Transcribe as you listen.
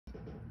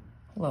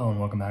Hello and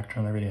welcome back to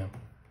another video.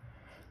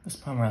 This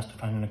time we're asked to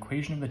find an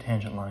equation of the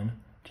tangent line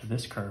to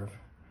this curve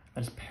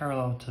that is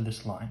parallel to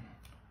this line.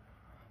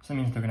 So that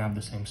means they're going to have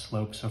the same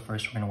slope. So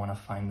first we're going to want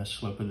to find the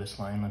slope of this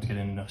line. Let's get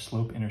it into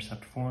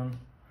slope-intercept form.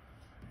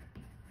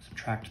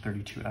 Subtract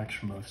 32x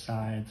from both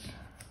sides.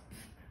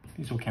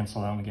 These will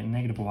cancel out and we get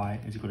negative y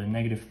is equal to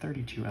negative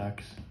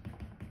 32x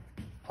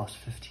plus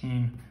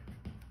 15.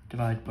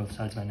 Divide both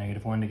sides by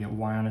negative 1 to get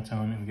y on its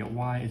own, and we get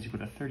y is equal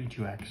to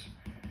 32x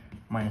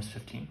minus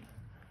 15.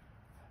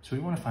 So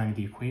we want to find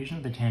the equation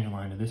of the tangent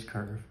line to this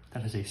curve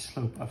that has a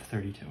slope of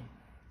 32.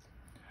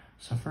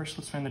 So first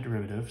let's find the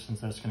derivative,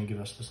 since that's going to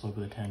give us the slope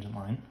of the tangent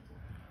line.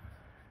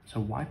 So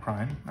y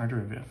prime, our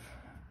derivative,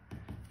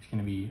 is going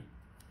to be,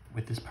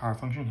 with this power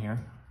function here,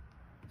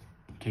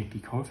 take the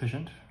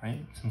coefficient, right?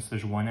 Since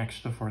there's 1x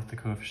to the fourth, the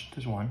coefficient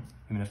is 1,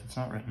 even if it's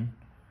not written,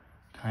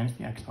 times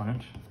the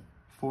exponent,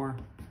 4,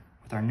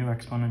 with our new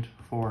exponent,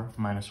 4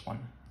 minus 1.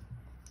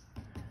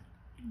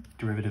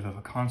 Derivative of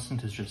a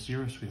constant is just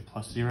 0, so we have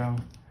plus 0.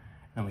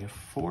 Then we have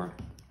 4,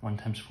 1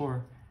 times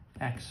 4,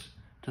 x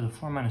to the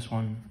 4 minus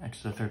 1,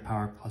 x to the third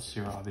power plus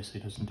 0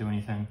 obviously doesn't do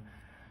anything.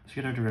 So we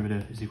get our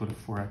derivative is equal to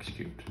 4x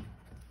cubed.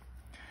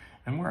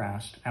 And we're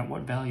asked, at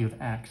what value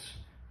of x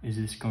is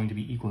this going to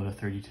be equal to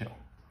 32?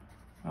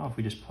 Well, if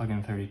we just plug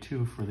in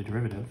 32 for the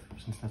derivative,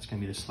 since that's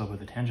going to be the slope of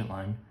the tangent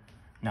line,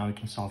 now we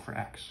can solve for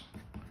x.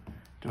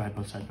 Divide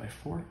both sides by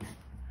 4.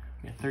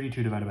 We get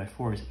 32 divided by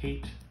 4 is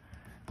 8.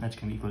 That's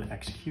going to be equal to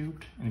x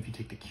cubed. And if you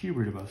take the cube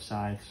root of both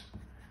sides,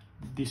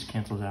 this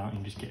cancels out and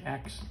you just get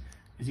x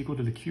is equal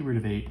to the cube root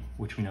of 8,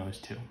 which we know is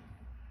 2.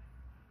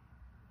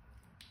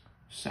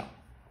 So,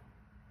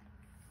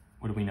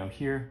 what do we know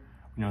here?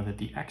 We know that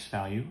the x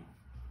value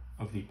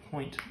of the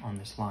point on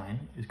this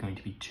line is going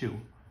to be 2.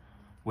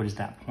 What is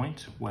that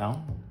point?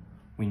 Well,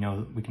 we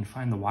know that we can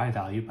find the y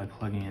value by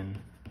plugging in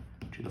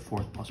to the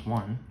fourth plus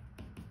 1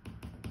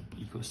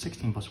 equals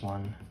 16 plus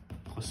 1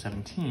 plus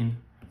 17.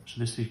 So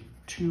this is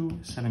 2,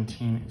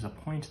 17 is a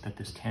point that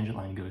this tangent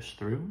line goes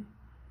through,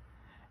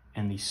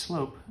 and the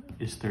slope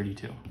is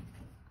 32.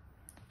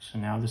 So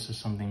now this is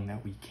something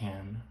that we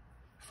can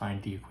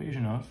find the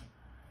equation of.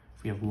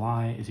 If we have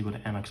y is equal to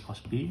mx plus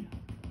b,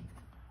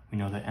 we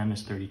know that m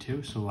is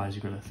 32, so y is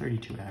equal to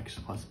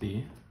 32x plus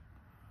b,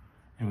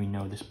 and we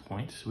know this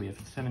point, so we have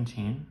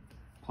 17,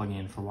 plugging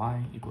in for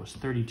y equals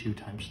 32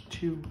 times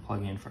 2,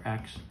 plugging in for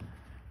x,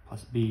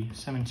 plus b,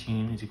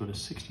 17 is equal to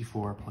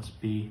 64 plus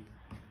b,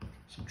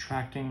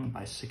 subtracting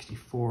by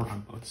 64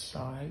 on both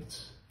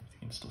sides. If you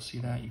can still see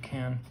that, you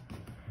can.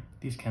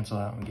 These cancel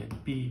out and we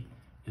get b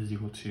is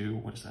equal to,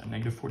 what is that,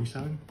 negative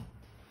 47?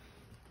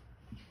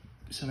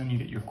 So then you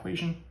get your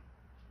equation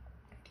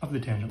of the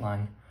tangent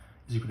line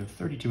is equal to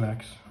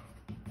 32x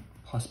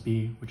plus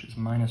b, which is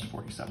minus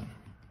 47.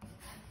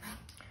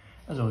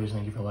 As always,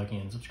 thank you for liking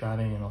and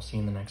subscribing, and I'll see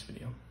you in the next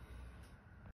video.